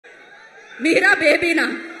మీరా బేబీనా?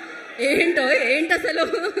 ఏంటో ఏంటసలు.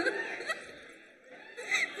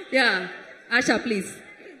 Yeah ASHA please.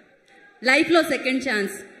 Life లో second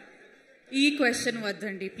chance. ఈ క్వశ్చన్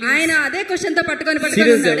వద్దండి. ఆయన అదే క్వశ్చన్ తో పట్టుకొని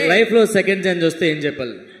లైఫ్ లో సెకండ్ ఛాన్స్ వస్తే ఏం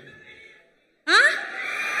చెప్పాలి?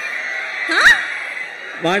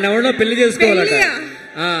 వాడిని ఎవడో పెళ్లి చేసుకోవాలట.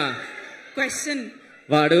 క్వశ్చన్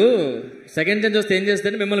వాడు సెకండ్ ఛాన్స్ వస్తే ఏం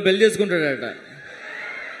చేస్తాడు? మిమ్మల్ని పెళ్లి చేసుకుంటాడట.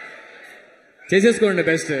 చేసేసుకోండి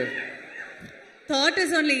best. Thought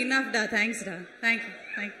is only enough డా. థ్యాంక్స్ డా. Thank you.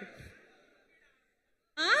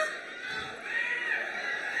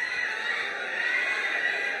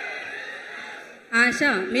 ఆశ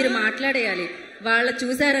మీరు మాట్లాడేయాలి. వాళ్ళు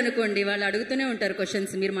చూసారనుకోండి, వాళ్ళు అడుగుతూనే ఉంటారు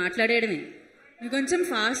క్వశ్చన్స్, మీరు మాట్లాడేయడమే. మీరు కొంచెం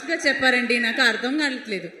ఫాస్ట్ గా చెప్పారండి, నాకు అర్థం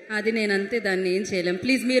కావట్లేదు. అది నేనంతే, దాన్ని ఏం చేయలేం.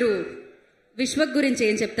 ప్లీజ్ మీరు విశ్వక్ గురించి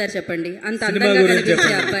ఏం చెప్తారు చెప్పండి. అంత అందంగా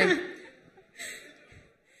కనిపించే అబ్బాయి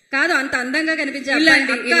కాదు, అంత అందంగా కనిపించే అబ్బాయి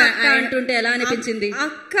అంటుంటే ఎలా అనిపించింది?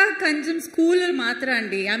 అక్క కొంచెం స్కూల్ మాత్రం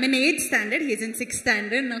అండి. I mean 8th standard, he's in 6th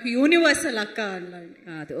standard. నాకు యూనివర్సల్ అక్క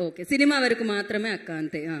కాదు. ఓకే, సినిమా వరకు మాత్రమే అక్క,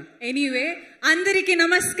 అంతే. ఎనీవే, అందరికి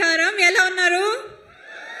నమస్కారం. ఎలా ఉన్నారు?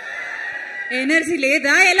 ఎనర్జీ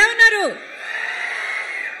లేదా? ఎలా ఉన్నారు?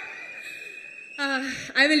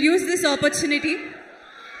 I will use this opportunity.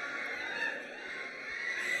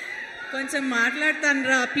 కొంచెం మాట్లాడతాను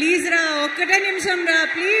రా ప్లీజ్ రా, ఒక్కటే నిమిషం రా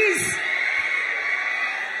ప్లీజ్.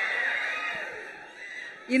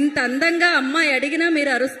 ఇంత అందంగా అమ్మాయి అడిగినా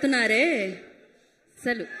మీరు అరుస్తున్నారే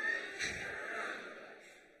అసలు.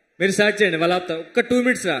 మీరు స్టార్ట్ చేయండి, వాళ్ళ ఒక్క 2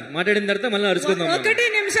 minutes రా, మాట్లాడిన తర్వాత మళ్ళీ అరుచుకుందాం. ఒకటి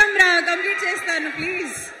నిమిషం రా, కంప్లీట్ చేస్తాను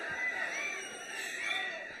please.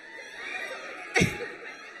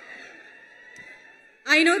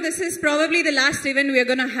 I know this is probably the last event we are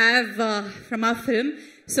going to have from our film.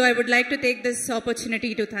 So I would like to take this opportunity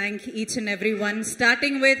to thank each and everyone,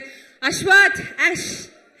 starting with Ashwath. Ash,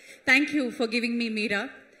 thank you for giving me Meera.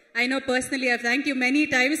 I know personally I've thanked you many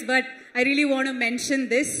times, but I really want to mention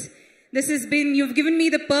this. This has been, you've given me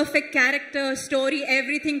the perfect character, story,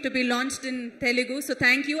 everything to be launched in Telugu. So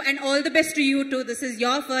thank you, and all the best to you too. This is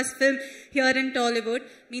your first film here in Tollywood.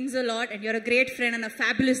 Means a lot, and you're a great friend and a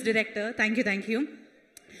fabulous director. Thank you.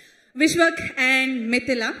 Vishwak and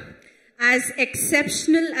Mithila, as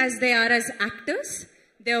exceptional as they are as actors,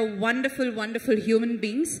 they are wonderful, wonderful human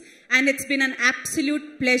beings. And it's been an absolute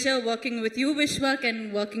pleasure working with you, Vishwak, and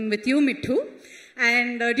working with you, Mithu.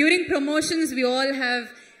 And during promotions, we all have,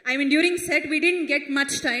 during set, we didn't get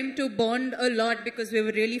much time to bond a lot because we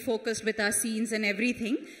were really focused with our scenes and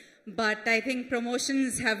everything. But I think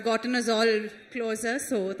promotions have gotten us all closer.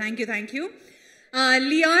 So thank you.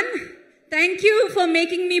 Leon, thank you for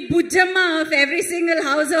making me Bujamma of every single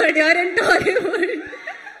household here in Tollywood.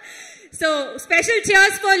 So, special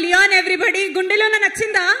cheers for Leon, everybody. Gundelo na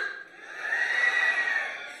nachinda?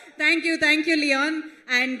 Thank you, Leon.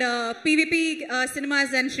 And PVP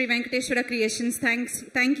Cinemas and Sri Venkateswara Creations,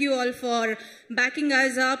 thank you all for backing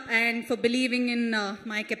us up and for believing in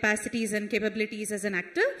my capacities and capabilities as an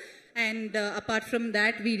actor. And apart from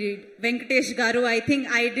that, we did Venkatesh Garu. I think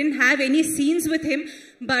I didn't have any scenes with him,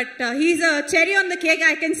 but he's a cherry on the cake.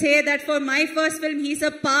 I can say that for my first film, he's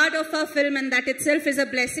a part of our film, and that itself is a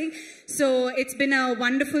blessing. So it's been a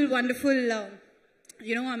wonderful,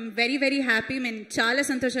 I'm very, very happy. I mean, chala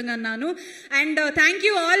santoshanga unnanu. And thank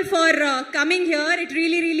you all for coming here. It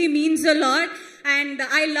really, really means a lot. And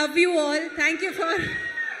I love you all. Thank you for...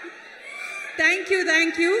 Thank you.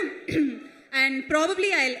 And probably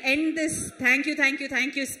I'll end this thank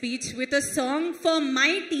you speech with a song for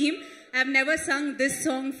my team. I've never sung this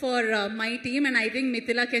song for my team, and I think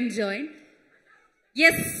Mithila can join.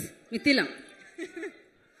 Yes, Mithila.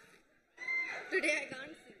 Today I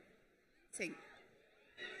can't sing.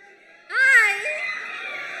 Hi.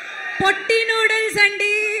 Potti noodles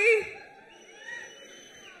andi.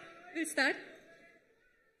 We'll start.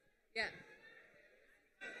 Yeah.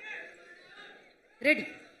 Ready.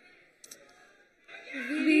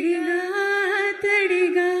 విడిగా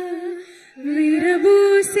తడిగా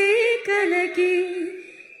విరబూసే కలకి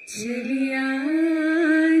చెలియా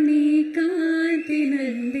నీ కాంతి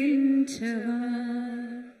నందించవా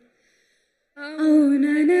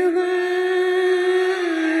అవుననవా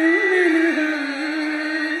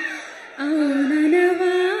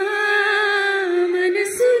అవుననవా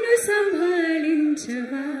మనసును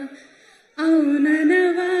సంభాళించవా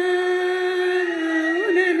అవుననవా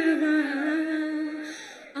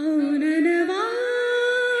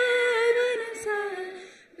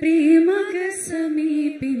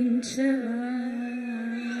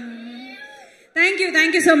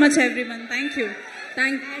Thank you so much, everyone. Thank you.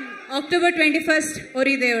 October 21st,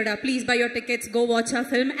 Ori Devuda. Please buy your tickets, go watch our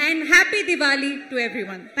film, and happy Diwali to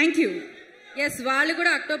everyone. Thank you. Yes వాళ్ళు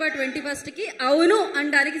కూడా October 21కి అవును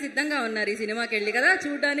అనడానికి సిద్ధంగా ఉన్నారు ఈ సినిమాకి వెళ్ళి కదా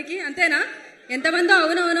చూడడానికి. అంతేనా? ఎంతమందో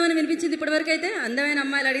అవును అవును అని వినిపించింది ఇప్పటివరకు అయితే. అందమైన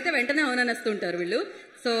అమ్మాయిలు అడిగితే వెంటనే అవునని వస్తుంటారు వీళ్ళు.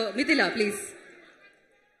 So Mithila please.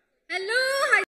 హలో